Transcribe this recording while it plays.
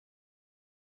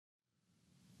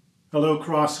Hello,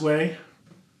 Crossway.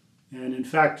 And in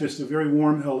fact, just a very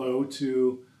warm hello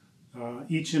to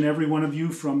each and every one of you,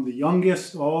 from the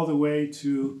youngest all the way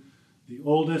to the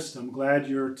oldest. I'm glad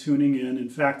you're tuning in. In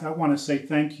fact, I want to say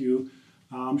thank you.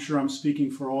 I'm sure I'm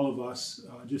speaking for all of us,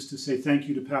 just to say thank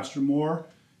you to Pastor Moore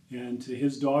and to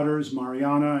his daughters,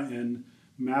 Mariana and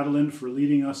Madeline, for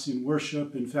leading us in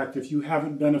worship. In fact, if you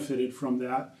haven't benefited from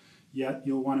that yet,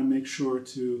 you'll want to make sure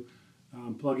to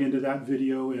plug into that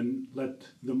video and let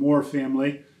the Moore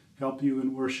family help you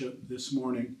in worship this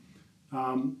morning.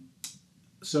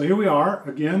 So here we are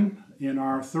again in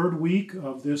our third week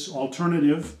of this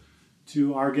alternative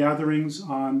to our gatherings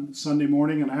on Sunday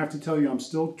morning. And I have to tell you, I'm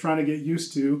still trying to get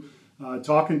used to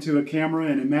talking to a camera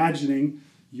and imagining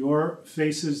your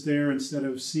faces there instead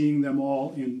of seeing them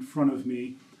all in front of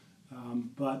me.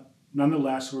 But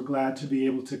nonetheless, we're glad to be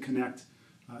able to connect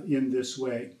in this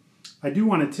way. I do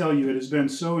want to tell you, it has been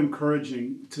so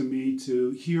encouraging to me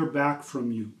to hear back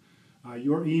from you.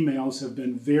 Your emails have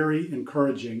been very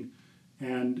encouraging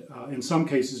and in some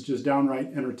cases just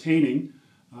downright entertaining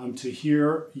to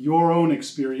hear your own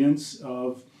experience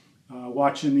of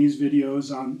watching these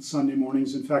videos on Sunday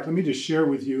mornings. In fact, let me just share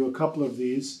with you a couple of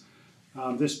these.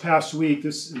 This past week,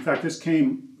 this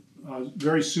came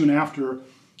very soon after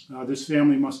this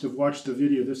family must have watched the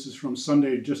video. This is from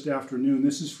Sunday just afternoon.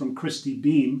 This is from Christy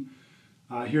Beam.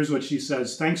 Here's what she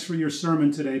says. Thanks for your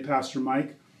sermon today, Pastor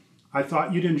Mike. I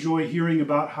thought you'd enjoy hearing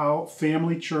about how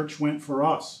family church went for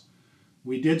us.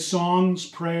 We did songs,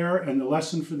 prayer, and the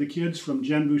lesson for the kids from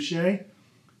Jen Boucher.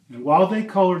 And while they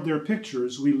colored their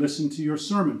pictures, we listened to your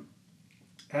sermon.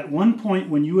 At one point,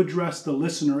 when you addressed the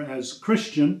listener as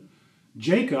Christian,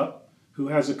 Jacob, who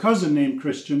has a cousin named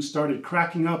Christian, started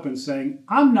cracking up and saying,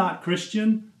 I'm not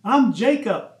Christian, I'm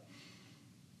Jacob.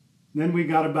 Then we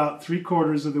got about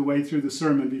 3/4 of the way through the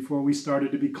sermon before we started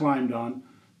to be climbed on.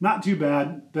 Not too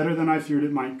bad, better than I feared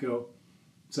it might go.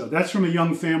 So that's from a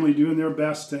young family doing their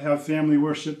best to have family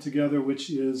worship together, which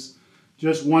is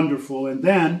just wonderful. And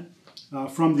then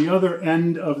from the other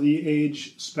end of the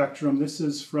age spectrum, this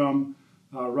is from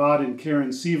Rod and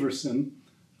Karen Severson,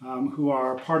 who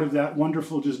are part of that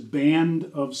wonderful just band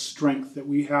of strength that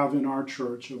we have in our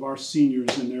church, of our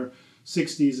seniors in their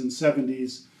 60s and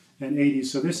 70s and 80s.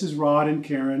 So this is Rod and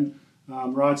Karen.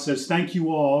 Rod says, thank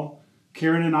you all.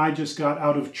 Karen and I just got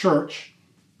out of church,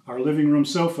 our living room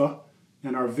sofa,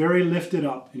 and are very lifted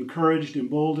up, encouraged,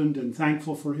 emboldened, and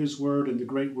thankful for his word and the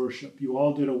great worship. You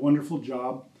all did a wonderful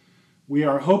job. We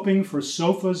are hoping for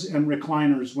sofas and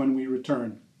recliners when we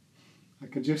return. I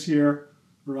could just hear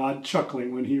Rod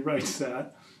chuckling when he writes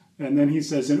that. And then he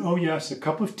says, and oh yes, a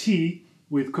cup of tea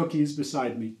with cookies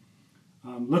beside me.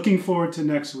 Looking forward to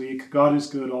next week. God is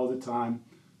good all the time.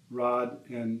 Rod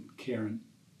and Karen.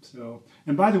 So,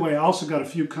 and by the way, I also got a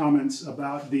few comments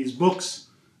about these books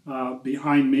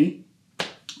behind me.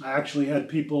 I actually had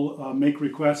people make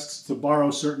requests to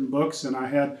borrow certain books, and I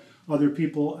had other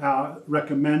people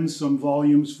recommend some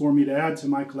volumes for me to add to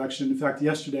my collection. In fact,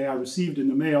 yesterday I received in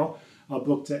the mail a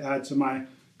book to add to my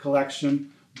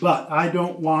collection. But I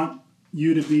don't want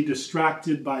you to be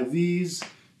distracted by these.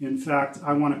 In fact,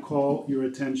 I want to call your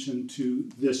attention to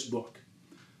this book.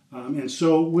 And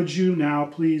so would you now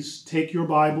please take your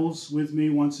Bibles with me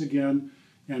once again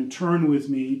and turn with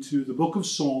me to the book of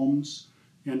Psalms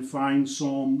and find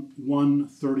Psalm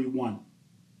 131.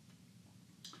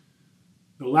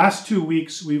 The last 2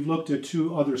 weeks we've looked at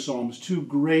two other psalms, two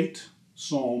great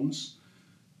psalms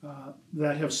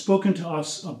that have spoken to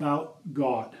us about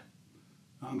God.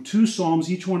 Two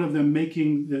psalms, each one of them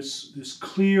making this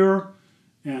clear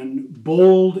and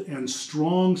bold and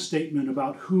strong statement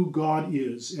about who God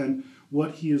is and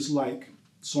what he is like.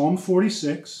 Psalm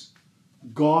 46,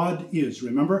 God is.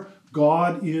 Remember,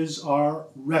 God is our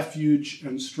refuge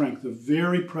and strength, a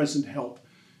very present help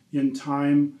in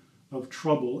time of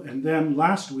trouble. And then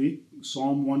last week,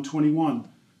 Psalm 121,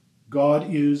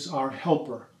 God is our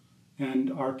helper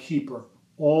and our keeper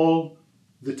all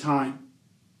the time.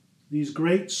 These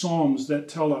great psalms that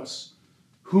tell us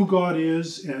who God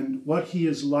is and what he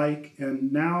is like.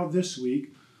 And now this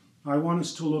week, I want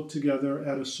us to look together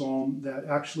at a psalm that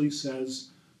actually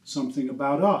says something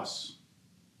about us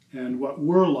and what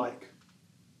we're like,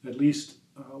 at least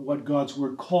what God's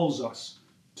word calls us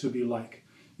to be like.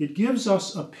 It gives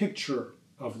us a picture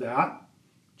of that,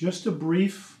 just a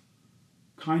brief,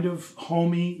 kind of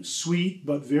homey, sweet,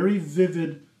 but very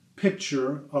vivid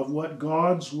picture of what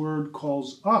God's word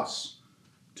calls us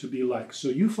to be like. So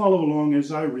you follow along as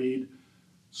I read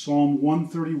Psalm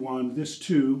 131. This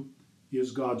too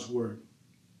is God's word.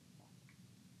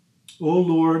 O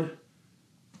Lord,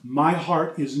 my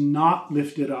heart is not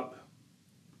lifted up.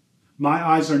 My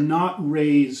eyes are not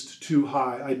raised too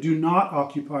high. I do not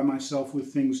occupy myself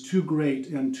with things too great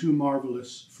and too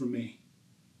marvelous for me.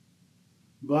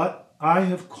 But I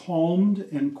have calmed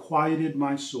and quieted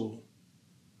my soul.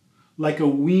 Like a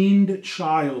weaned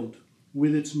child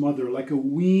with its mother, like a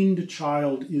weaned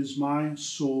child is my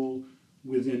soul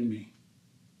within me.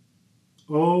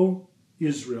 O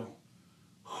Israel,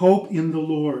 hope in the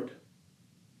Lord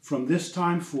from this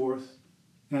time forth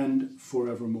and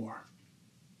forevermore.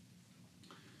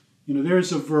 You know,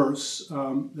 there's a verse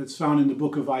that's found in the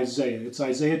book of Isaiah. It's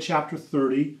Isaiah chapter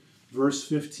 30, verse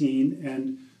 15,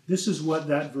 and this is what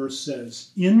that verse says.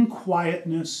 In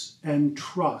quietness and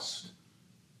trust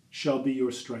shall be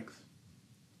your strength.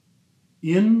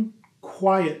 In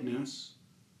quietness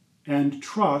and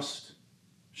trust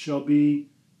shall be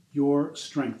your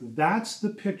strength. That's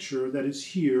the picture that is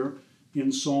here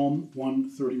in Psalm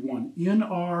 131. In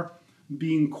our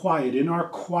being quiet, in our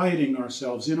quieting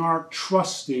ourselves, in our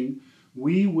trusting,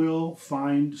 we will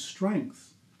find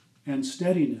strength and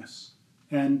steadiness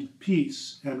and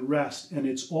peace and rest. And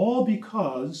it's all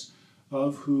because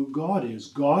of who God is.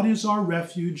 God is our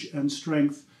refuge and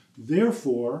strength.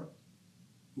 Therefore,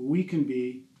 we can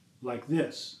be like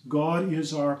this. God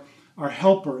is our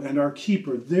helper and our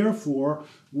keeper. Therefore,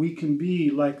 we can be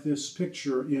like this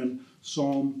picture in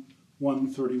Psalm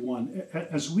 131.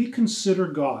 As we consider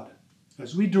God,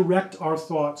 as we direct our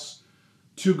thoughts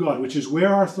to God, which is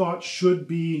where our thoughts should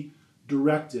be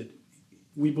directed,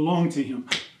 we belong to Him.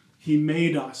 He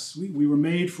made us. We were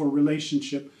made for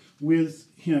relationship with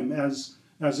Him. As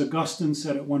Augustine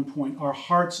said at one point, our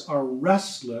hearts are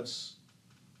restless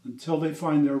until they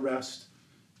find their rest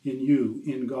in you,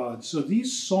 in God. So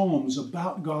these psalms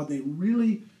about God, they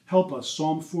really help us.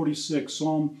 Psalm 46,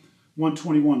 Psalm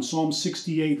 121, Psalm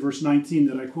 68, verse 19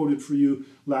 that I quoted for you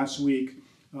last week.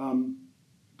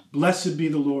 Blessed be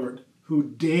the Lord who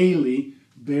daily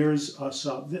bears us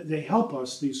up. They help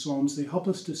us, these psalms. They help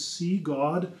us to see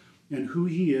God and who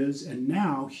He is. And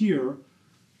now, here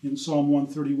in Psalm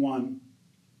 131,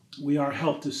 we are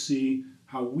helped to see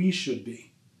how we should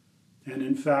be. And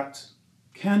in fact,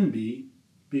 can be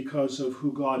because of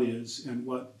who God is and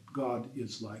what God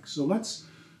is like. So let's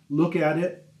look at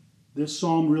it. This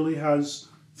psalm really has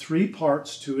 3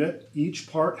 parts to it. Each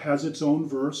part has its own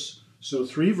verse. So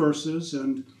 3 verses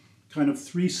and kind of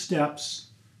 3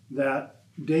 steps that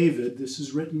David, this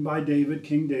is written by David,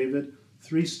 King David,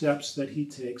 3 steps that he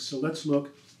takes. So let's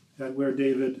look at where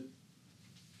David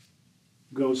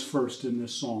goes first in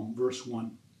this psalm. Verse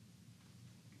 1.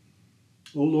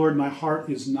 O Lord, my heart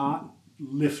is not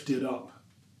lifted up.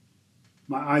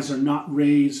 My eyes are not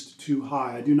raised too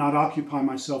high. I do not occupy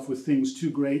myself with things too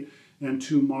great and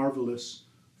too marvelous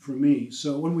for me.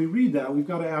 So when we read that, we've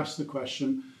got to ask the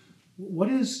question, what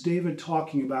is David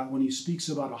talking about when he speaks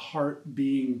about a heart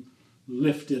being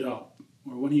lifted up,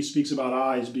 or when he speaks about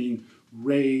eyes being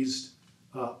raised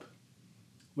up?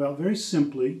 Well, very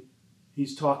simply,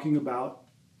 he's talking about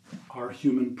our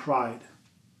human pride.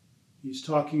 He's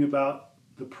talking about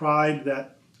the pride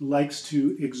that likes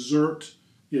to exert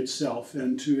itself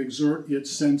and to exert its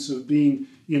sense of being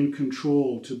in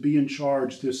control, to be in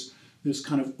charge, this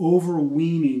kind of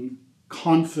overweening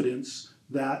confidence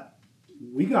that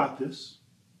we got this,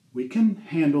 we can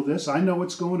handle this, I know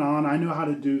what's going on, I know how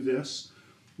to do this.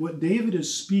 What David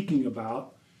is speaking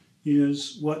about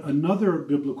is what another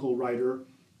biblical writer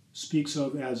speaks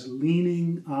of as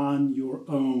leaning on your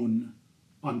own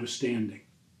understanding.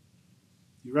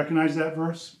 You recognize that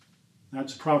verse?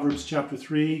 That's Proverbs chapter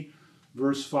 3,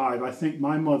 verse 5. I think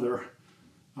my mother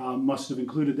must have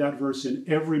included that verse in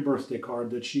every birthday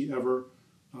card that she ever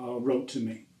wrote to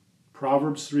me.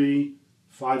 Proverbs 3,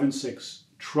 5 and 6.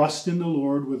 Trust in the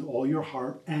Lord with all your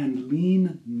heart and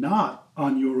lean not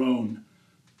on your own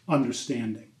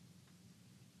understanding.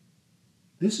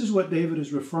 This is what David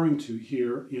is referring to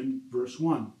here in verse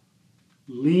 1.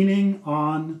 Leaning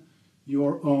on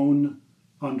your own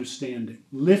understanding.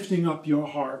 Lifting up your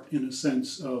heart in a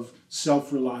sense of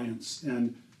self-reliance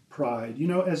and pride. You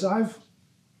know, as I've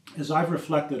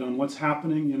reflected on what's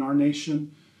happening in our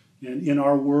nation and in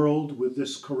our world with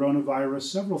this coronavirus,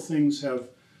 several things have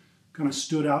kind of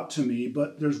stood out to me,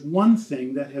 but there's one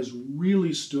thing that has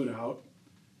really stood out,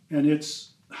 and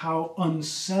it's how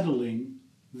unsettling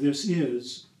this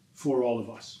is for all of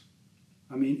us.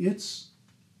 I mean, it's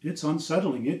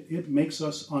unsettling. It makes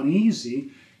us uneasy,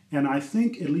 and I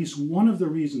think at least one of the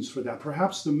reasons for that,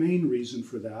 perhaps the main reason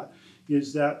for that,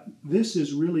 is that this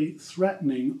is really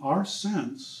threatening our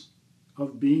sense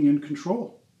of being in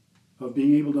control, of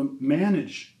being able to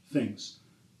manage things.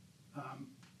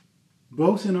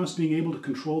 Both in us being able to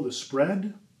control the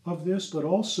spread of this, but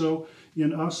also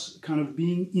in us kind of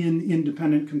being in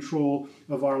independent control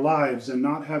of our lives and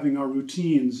not having our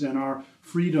routines and our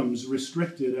freedoms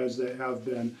restricted as they have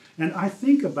been. And I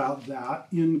think about that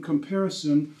in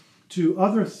comparison to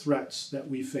other threats that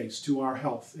we face to our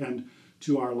health and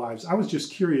to our lives. I was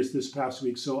just curious this past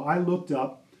week, so I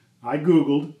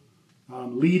Googled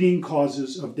leading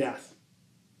causes of death.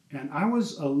 And I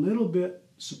was a little bit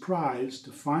surprised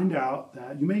to find out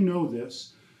that, you may know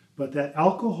this, but that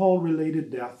alcohol-related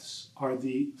deaths are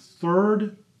the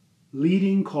third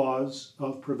leading cause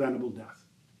of preventable death.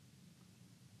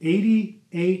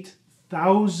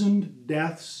 88,000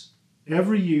 deaths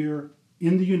every year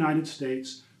in the United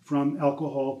States from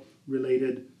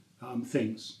alcohol-related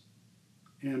things.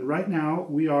 And right now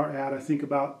we are at, I think,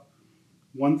 about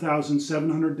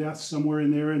 1,700 deaths, somewhere in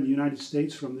there in the United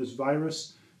States from this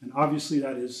virus. And obviously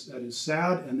that is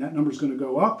sad, and that number is going to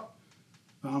go up.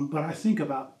 But I think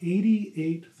about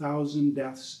 88,000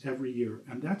 deaths every year,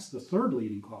 and that's the third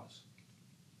leading cause.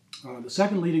 The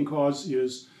second leading cause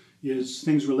is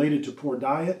things related to poor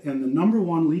diet, and the number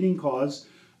one leading cause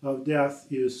of death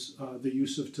is the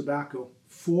use of tobacco.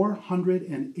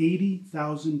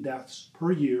 480,000 deaths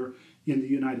per year in the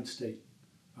United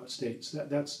States.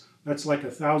 That's like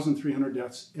 1,300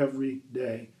 deaths every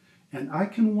day. And I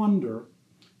can wonder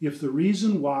if the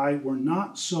reason why we're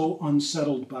not so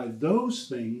unsettled by those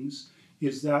things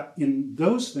is that in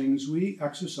those things we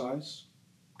exercise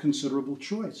considerable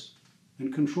choice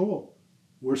and control.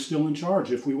 We're still in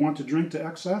charge. If we want to drink to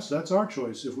excess, that's our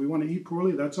choice. If we want to eat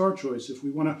poorly, that's our choice. If we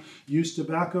want to use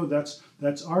tobacco, that's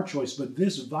our choice. But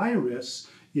this virus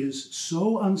is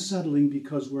so unsettling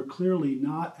because we're clearly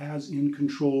not as in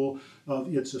control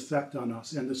of its effect on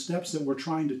us. And the steps that we're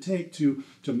trying to take to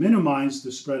minimize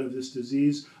the spread of this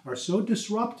disease are so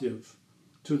disruptive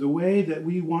to the way that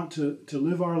we want to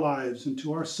live our lives and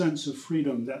to our sense of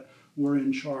freedom that we're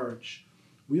in charge.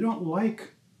 We don't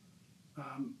like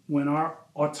when our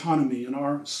autonomy and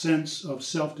our sense of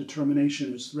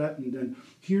self-determination is threatened. And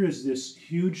here is this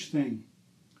huge thing,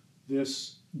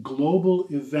 this global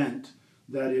event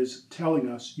that is telling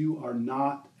us you are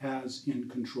not as in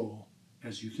control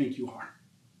as you think you are.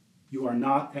 You are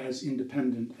not as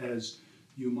independent as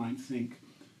you might think.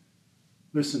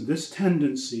 Listen, this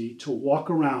tendency to walk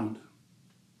around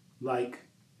like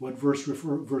what verse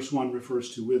 1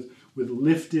 refers to, with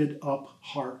lifted up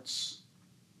hearts,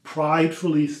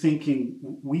 pridefully thinking,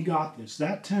 we got this.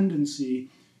 That tendency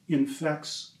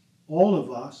infects all of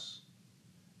us,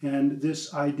 and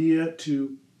this idea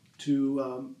to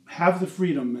have the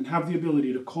freedom and have the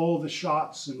ability to call the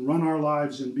shots and run our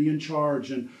lives and be in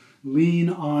charge and lean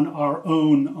on our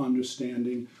own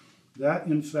understanding, that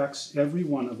infects every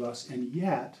one of us. And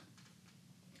yet,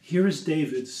 here is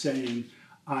David saying,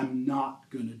 I'm not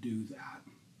going to do that.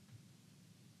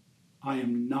 I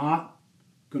am not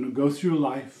going to go through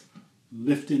life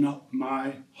lifting up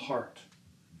my heart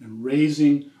and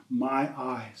raising my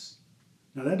eyes.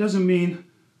 Now, that doesn't mean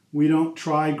we don't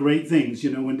try great things.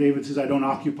 You know, when David says, I don't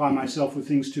occupy myself with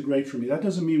things too great for me, that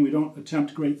doesn't mean we don't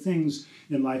attempt great things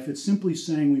in life. It's simply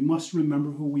saying we must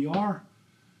remember who we are.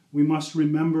 We must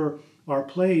remember our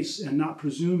place and not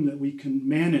presume that we can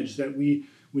manage, that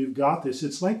we've got this.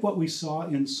 It's like what we saw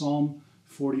in Psalm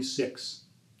 46.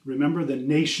 Remember, the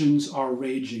nations are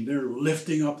raging. They're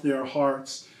lifting up their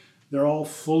hearts. They're all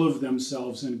full of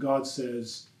themselves. And God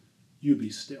says, you be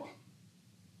still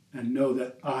and know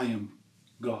that I am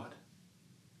God.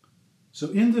 So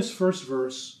in this first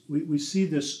verse, we see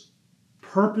this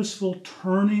purposeful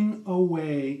turning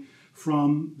away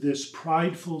from this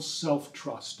prideful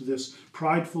self-trust, this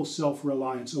prideful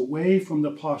self-reliance, away from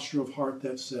the posture of heart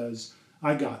that says,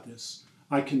 I got this.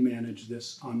 I can manage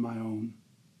this on my own.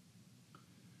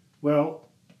 Well,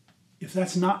 if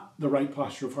that's not the right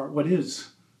posture of heart, what is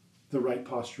the right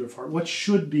posture of heart? What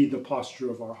should be the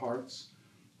posture of our hearts?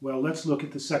 Well, let's look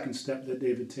at the second step that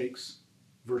David takes.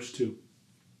 Verse 2.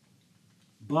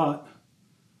 But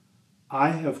I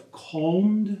have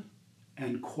calmed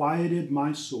and quieted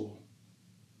my soul,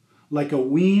 like a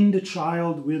weaned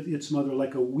child with its mother,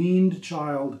 like a weaned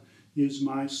child is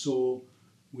my soul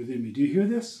within me. Do you hear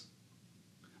this?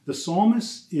 The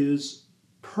psalmist is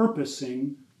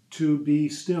purposing to be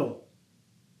still.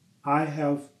 I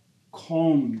have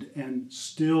calmed and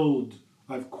stilled.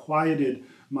 I've quieted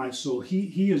my soul.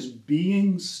 He is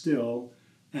being still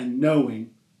and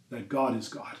knowing that God is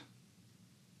God.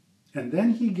 And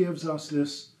then he gives us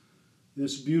this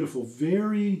beautiful,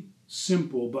 very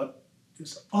simple, but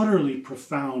this utterly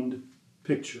profound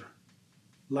picture.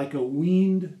 Like a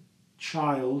weaned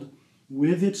child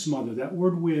with its mother. That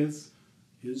word with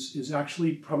is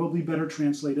actually probably better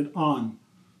translated on.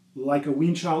 like a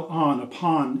weaned child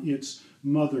upon its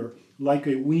mother. Like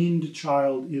a weaned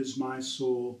child is my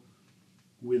soul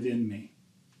within me.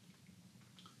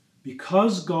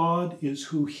 Because God is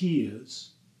who he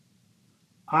is,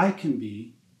 I can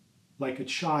be like a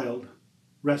child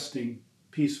resting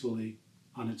peacefully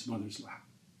on its mother's lap.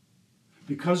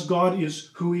 Because God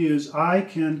is who he is, I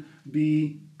can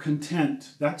be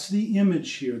content. That's the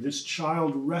image here, this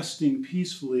child resting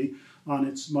peacefully on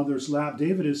its mother's lap.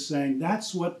 David is saying,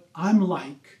 that's what I'm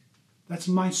like. That's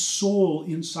my soul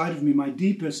inside of me, my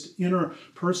deepest inner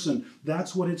person.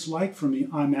 That's what it's like for me.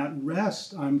 I'm at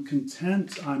rest. I'm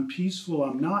content. I'm peaceful.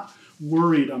 I'm not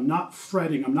worried. I'm not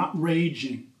fretting. I'm not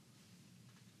raging.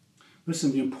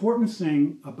 Listen, the important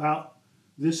thing about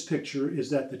this picture is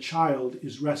that the child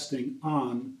is resting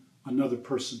on another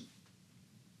person.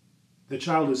 The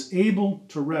child is able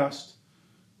to rest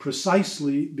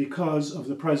precisely because of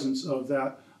the presence of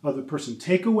that other person.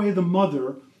 Take away the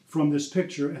mother from this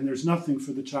picture, and there's nothing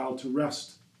for the child to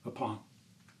rest upon.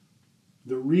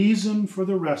 The reason for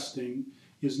the resting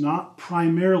is not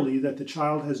primarily that the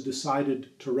child has decided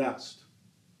to rest.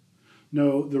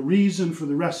 No, the reason for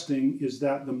the resting is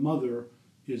that the mother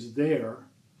is there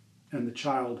and the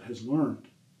child has learned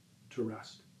to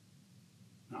rest.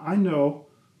 Now, I know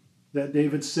that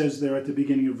David says there at the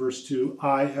beginning of verse 2,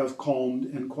 I have calmed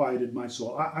and quieted my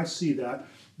soul. I see that,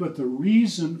 but the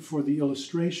reason for the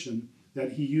illustration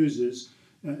that he uses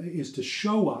is to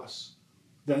show us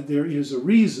that there is a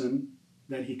reason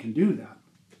that he can do that.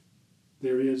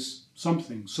 There is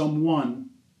something, someone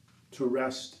to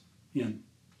rest in.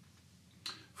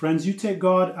 Friends, you take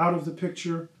God out of the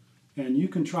picture and you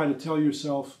can try to tell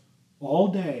yourself all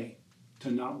day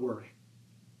to not worry.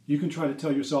 You can try to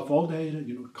tell yourself all day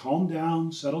to calm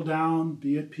down, settle down,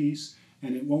 be at peace,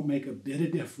 and it won't make a bit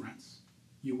of difference.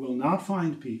 You will not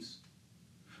find peace.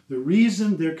 The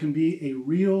reason there can be a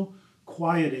real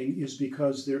quieting is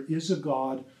because there is a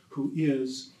God who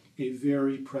is a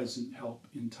very present help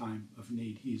in time of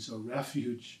need. He's a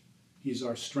refuge. He's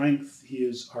our strength. He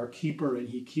is our keeper, and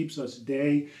he keeps us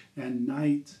day and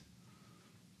night.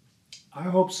 I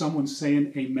hope someone's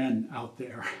saying amen out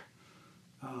there.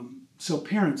 So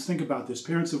parents, think about this.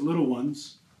 Parents of little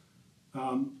ones,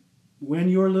 when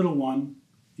your little one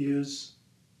is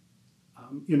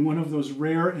in one of those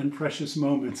rare and precious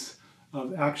moments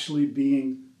of actually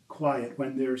being quiet,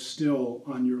 when they're still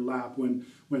on your lap, when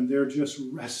they're just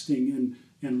resting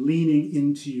and leaning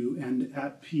into you and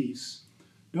at peace,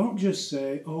 don't just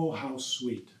say, oh, how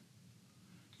sweet.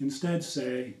 Instead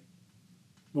say,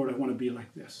 Lord, I want to be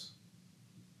like this.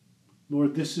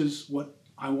 Lord, this is what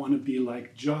I want to be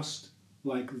like, just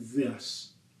like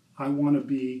this. I want to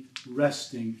be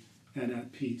resting and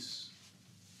at peace.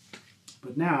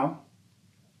 But now,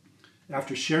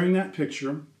 after sharing that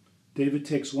picture, David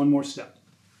takes one more step.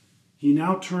 He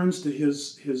now turns to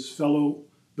his fellow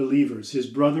believers, his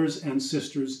brothers and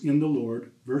sisters in the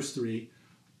Lord. Verse 3,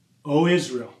 O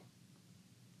Israel,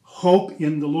 hope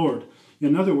in the Lord.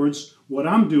 In other words, what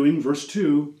I'm doing, verse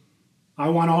 2, I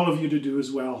want all of you to do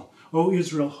as well. O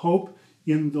Israel, hope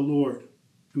in the Lord.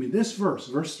 I mean, this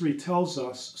verse 3, tells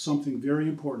us something very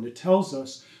important. It tells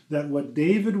us that what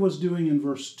David was doing in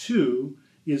verse 2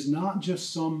 is not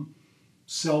just some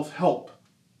self-help.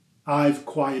 I've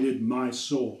quieted my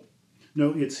soul.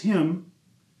 No, it's him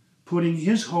putting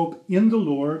his hope in the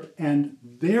Lord, and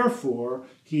therefore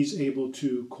he's able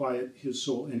to quiet his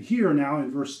soul. And here now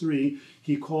in verse 3,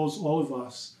 he calls all of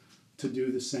us to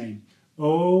do the same.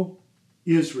 O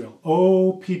Israel,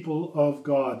 O people of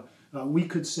God. We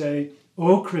could say,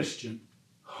 O Christian,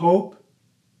 hope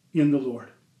in the Lord.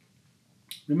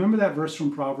 Remember that verse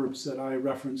from Proverbs that I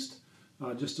referenced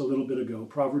just a little bit ago.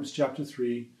 Proverbs chapter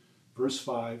 3, verse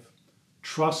 5.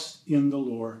 Trust in the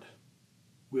Lord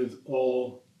with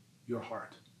all your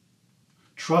heart.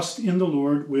 Trust in the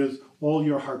Lord with all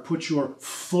your heart. Put your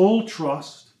full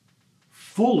trust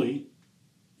fully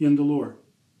in the Lord.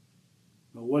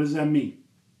 Now, what does that mean?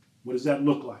 What does that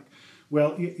look like?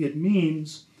 Well, it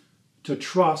means to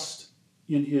trust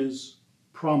in his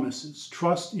promises.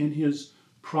 Trust in his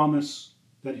promise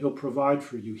that he'll provide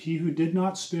for you. He who did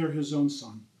not spare his own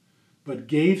son, but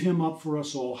gave him up for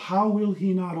us all, how will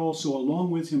he not also,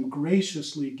 along with him,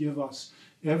 graciously give us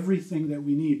everything that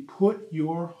we need? Put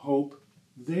your hope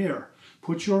there.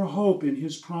 Put your hope in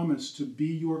his promise to be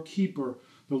your keeper.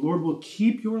 The Lord will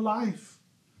keep your life.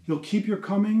 He'll keep your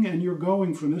coming and your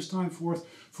going from this time forth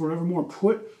forevermore.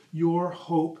 Put your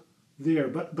hope there.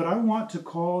 But I want to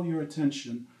call your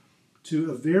attention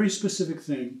to a very specific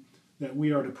thing that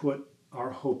we are to put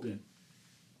our hope in.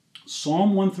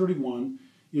 Psalm 131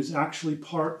 is actually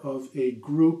part of a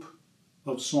group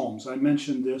of psalms. I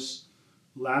mentioned this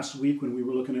last week when we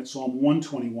were looking at Psalm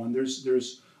 121.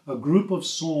 There's a group of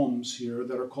psalms here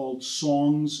that are called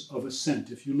songs of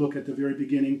ascent. If you look at the very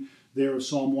beginning there of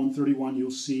Psalm 131,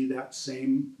 you'll see that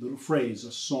same little phrase,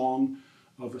 a song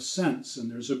of ascents.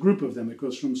 And there's a group of them. It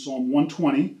goes from Psalm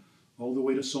 120 all the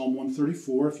way to Psalm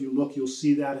 134. If you look, you'll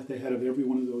see that at the head of every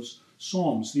one of those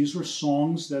psalms. These were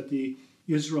songs that the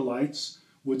Israelites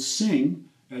would sing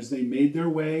as they made their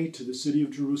way to the city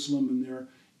of Jerusalem in their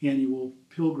annual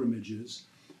pilgrimages.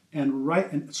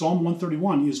 And Psalm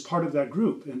 131 is part of that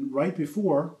group. And right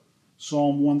before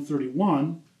Psalm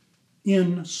 131,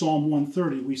 in Psalm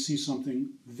 130, we see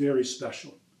something very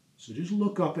special. So just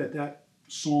look up at that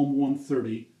Psalm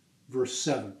 130, verse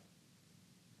 7.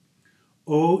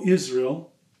 O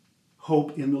Israel,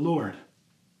 hope in the Lord.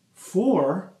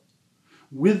 For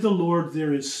with the Lord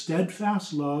there is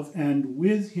steadfast love, and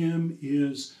with him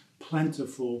is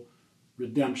plentiful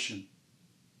redemption.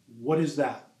 What is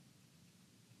that?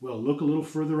 Well, look a little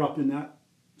further up in that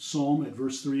psalm at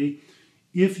verse 3.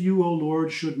 If you, O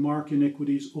Lord, should mark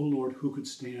iniquities, O Lord, who could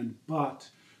stand? But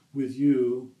with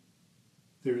you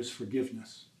there is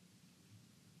forgiveness.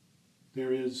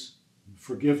 There is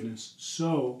forgiveness.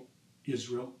 So,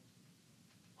 Israel,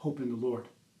 hope in the Lord.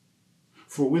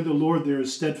 For with the Lord there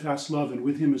is steadfast love, and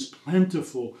with him is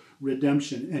plentiful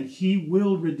redemption, and he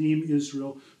will redeem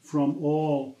Israel from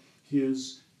all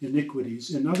his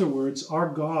iniquities. In other words, our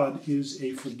God is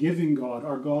a forgiving God.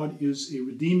 Our God is a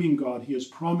redeeming God. He has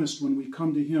promised when we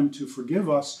come to him to forgive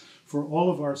us for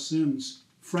all of our sins.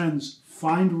 Friends,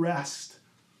 find rest,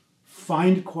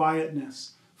 find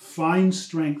quietness, find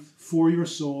strength for your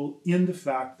soul in the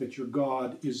fact that your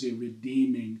God is a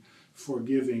redeeming,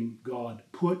 forgiving God.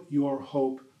 Put your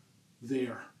hope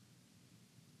there.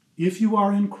 If you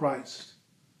are in Christ,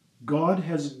 God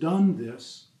has done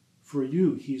this for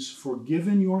you. He's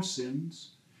forgiven your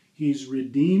sins. He's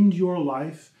redeemed your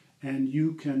life, and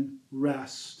you can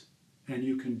rest, and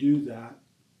you can do that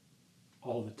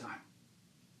all the time.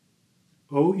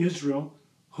 O Israel,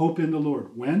 hope in the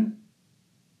Lord. When?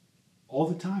 All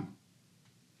the time.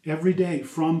 Every day,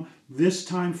 from this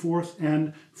time forth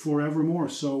and forevermore.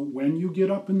 So when you get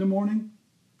up in the morning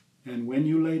and when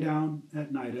you lay down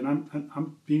at night, and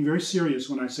I'm being very serious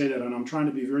when I say that, and I'm trying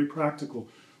to be very practical.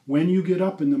 When you get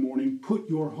up in the morning, put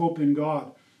your hope in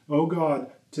God. Oh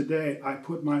God, today I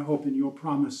put my hope in your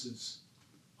promises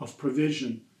of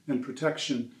provision and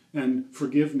protection and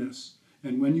forgiveness.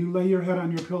 And when you lay your head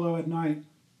on your pillow at night,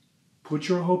 put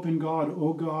your hope in God.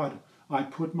 Oh God, I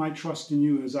put my trust in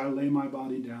you as I lay my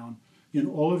body down in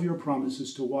all of your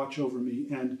promises to watch over me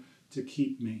and to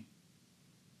keep me.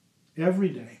 Every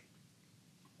day,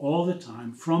 all the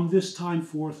time, from this time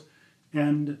forth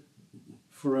and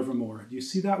forevermore. Do you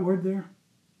see that word there?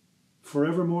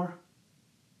 Forevermore?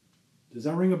 Does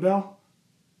that ring a bell?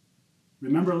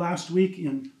 Remember last week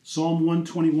in Psalm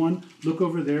 121? Look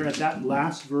over there at that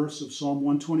last verse of Psalm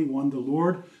 121. The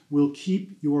Lord will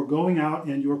keep your going out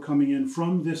and your coming in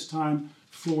from this time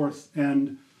forth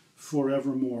and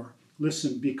forevermore.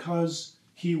 Listen, because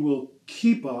he will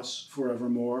keep us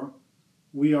forevermore,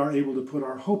 we are able to put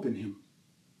our hope in him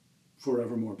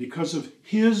forevermore. Because of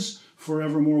his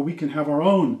forevermore, we can have our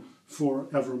own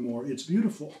forevermore. It's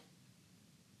beautiful.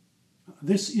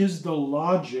 This is the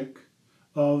logic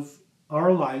of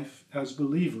our life as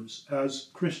believers, as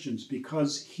Christians.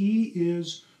 Because he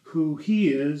is who he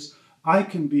is, I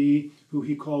can be who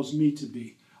he calls me to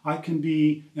be. I can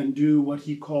be and do what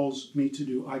he calls me to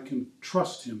do. I can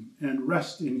trust him and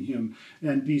rest in him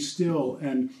and be still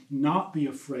and not be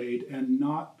afraid and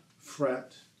not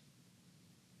fret.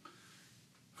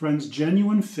 Friends,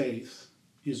 genuine faith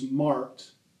is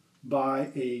marked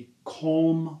by a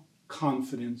calm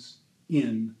confidence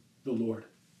in the Lord.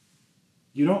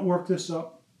 You don't work this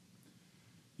up.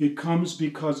 It comes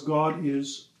because God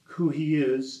is who he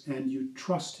is and you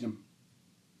trust him.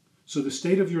 So the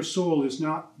state of your soul is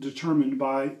not determined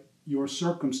by your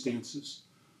circumstances.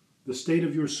 The state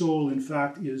of your soul, in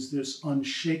fact, is this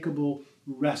unshakable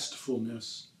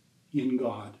restfulness in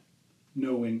God,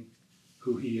 knowing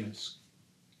who he is.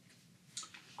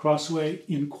 Crossway,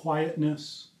 in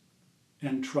quietness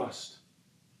and trust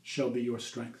shall be your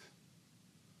strength.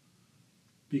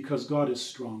 Because God is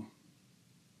strong,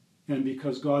 and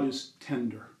because God is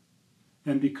tender,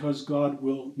 and because God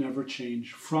will never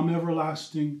change. From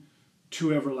everlasting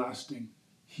to everlasting,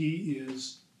 he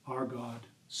is our God.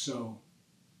 So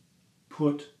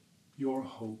put your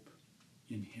hope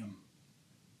in him.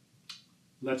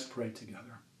 Let's pray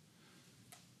together.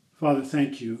 Father,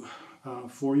 thank you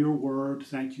for your word.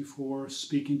 Thank you for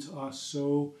speaking to us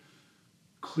so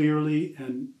clearly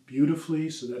and beautifully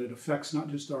so that it affects not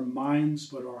just our minds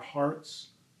but our hearts.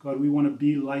 God, we want to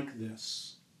be like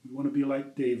this. We want to be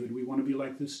like David. We want to be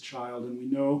like this child. And we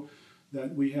know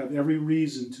that we have every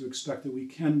reason to expect that we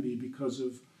can be because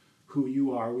of who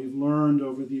you are. We've learned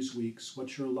over these weeks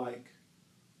what you're like.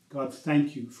 God,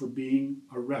 thank you for being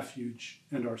a refuge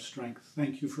and our strength.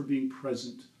 Thank you for being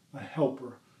present, a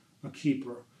helper, a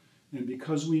keeper. And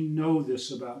because we know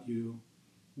this about you,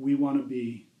 we want to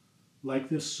be, like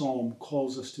this psalm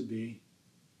calls us to be,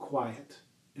 quiet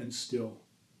and still,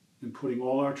 and putting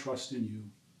all our trust in you.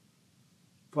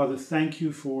 Father, thank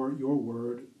you for your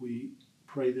word. We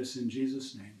pray this in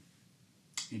Jesus' name.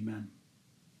 Amen.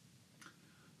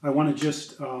 I want to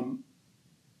just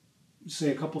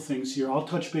say a couple things here. I'll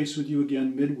touch base with you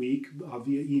again midweek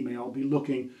via email. I'll be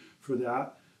looking for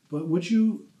that. But would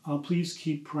you please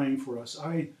keep praying for us?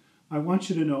 I want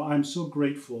you to know I'm so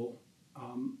grateful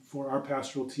for our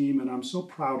pastoral team, and I'm so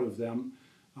proud of them.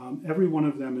 Every one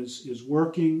of them is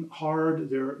working hard.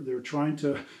 They're trying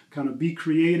to kind of be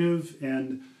creative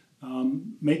and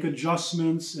make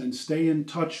adjustments and stay in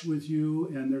touch with you.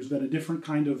 And there's been a different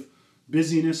kind of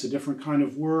busyness, a different kind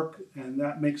of work, and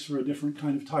that makes for a different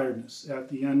kind of tiredness at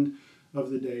the end of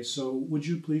the day. So would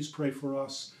you please pray for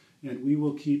us, and we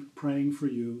will keep praying for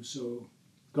you. So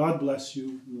God bless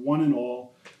you, one and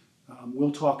all.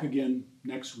 We'll talk again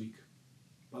next week.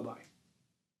 Bye-bye.